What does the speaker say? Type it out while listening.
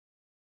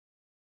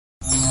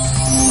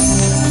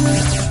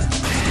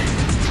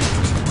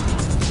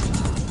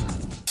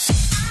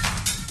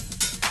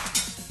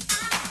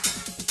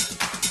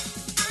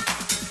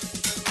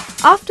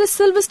After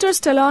Sylvester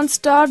Stallone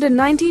starred in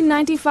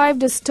 1995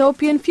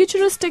 dystopian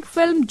futuristic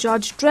film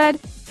Judge Dredd,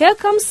 here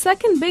comes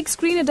second big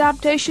screen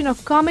adaptation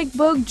of comic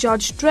book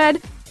Judge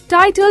Dredd,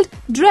 titled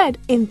Dredd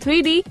in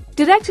 3D,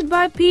 directed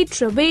by Pete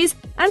Travis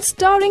and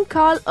starring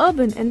Karl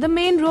Urban in the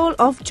main role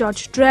of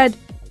Judge Dredd.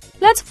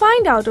 Let's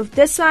find out if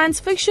this science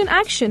fiction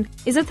action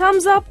is a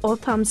thumbs up or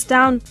thumbs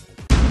down.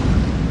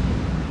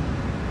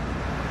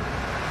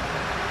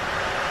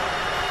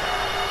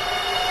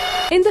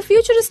 In the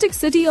futuristic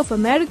city of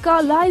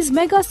America lies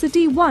Mega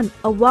City 1,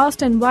 a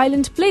vast and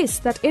violent place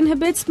that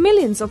inhabits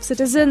millions of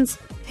citizens.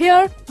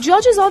 Here,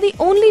 judges are the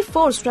only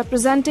force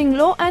representing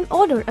law and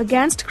order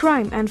against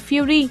crime and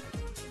fury.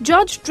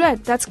 Judge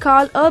Dredd, that's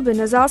Karl Urban,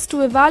 is asked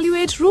to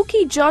evaluate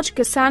rookie Judge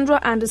Cassandra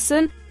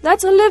Anderson,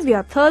 that's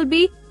Olivia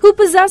Thirlby, who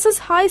possesses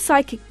high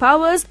psychic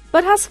powers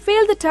but has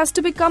failed the test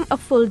to become a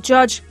full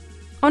judge.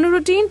 On a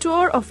routine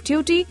tour of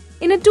duty,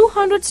 in a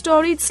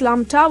 200-storied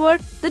slum tower,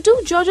 the two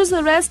judges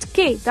arrest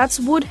Kay, that's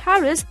Wood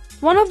Harris,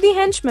 one of the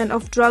henchmen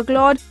of drug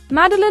lord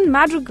Madeline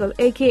Madrigal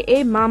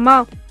aka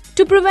Mama.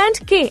 To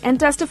prevent Kay and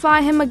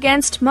testify him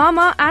against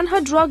Mama and her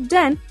drug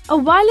den, a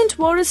violent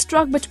war is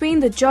struck between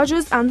the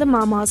judges and the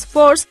Mama's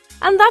force,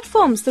 and that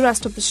forms the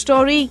rest of the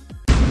story.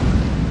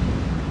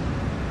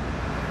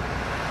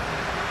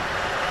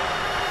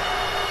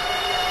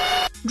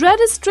 Dredd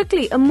is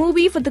strictly a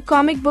movie for the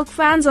comic book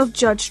fans of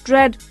Judge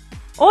Dredd,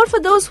 or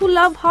for those who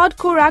love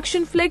hardcore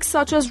action flicks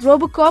such as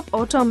RoboCop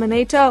or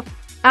Terminator.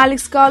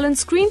 Alex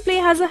Garland's screenplay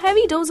has a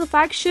heavy dose of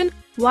action,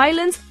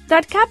 violence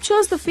that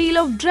captures the feel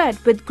of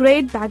Dredd with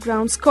great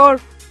background score.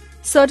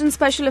 Certain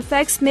special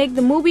effects make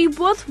the movie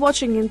worth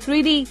watching in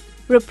 3D.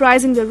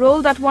 Reprising the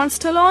role that once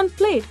Stallone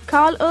played,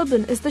 Karl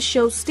Urban is the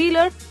show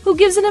stealer who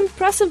gives an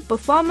impressive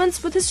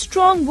performance with his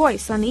strong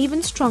voice and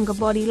even stronger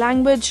body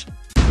language.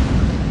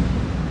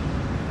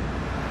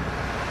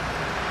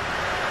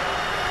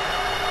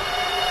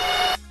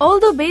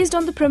 Although based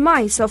on the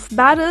premise of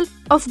battle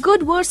of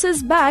good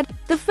versus bad,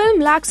 the film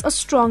lacks a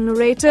strong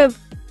narrative.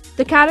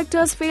 The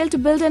characters fail to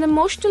build an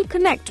emotional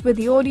connect with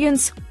the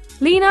audience.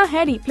 Lena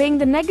Headey, playing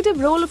the negative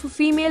role of a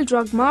female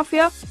drug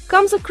mafia,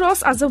 comes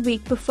across as a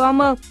weak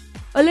performer.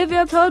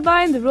 Olivia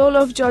Thirlby in the role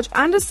of Judge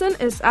Anderson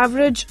is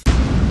average.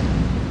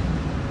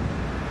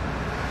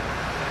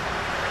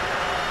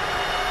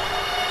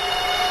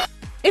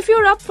 If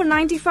you're up for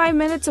 95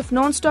 minutes of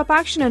non-stop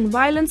action and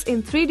violence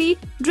in 3D,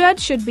 Dredd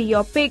should be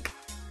your pick.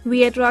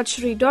 We at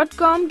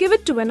Rajshri.com give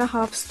it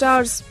 2.5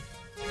 stars.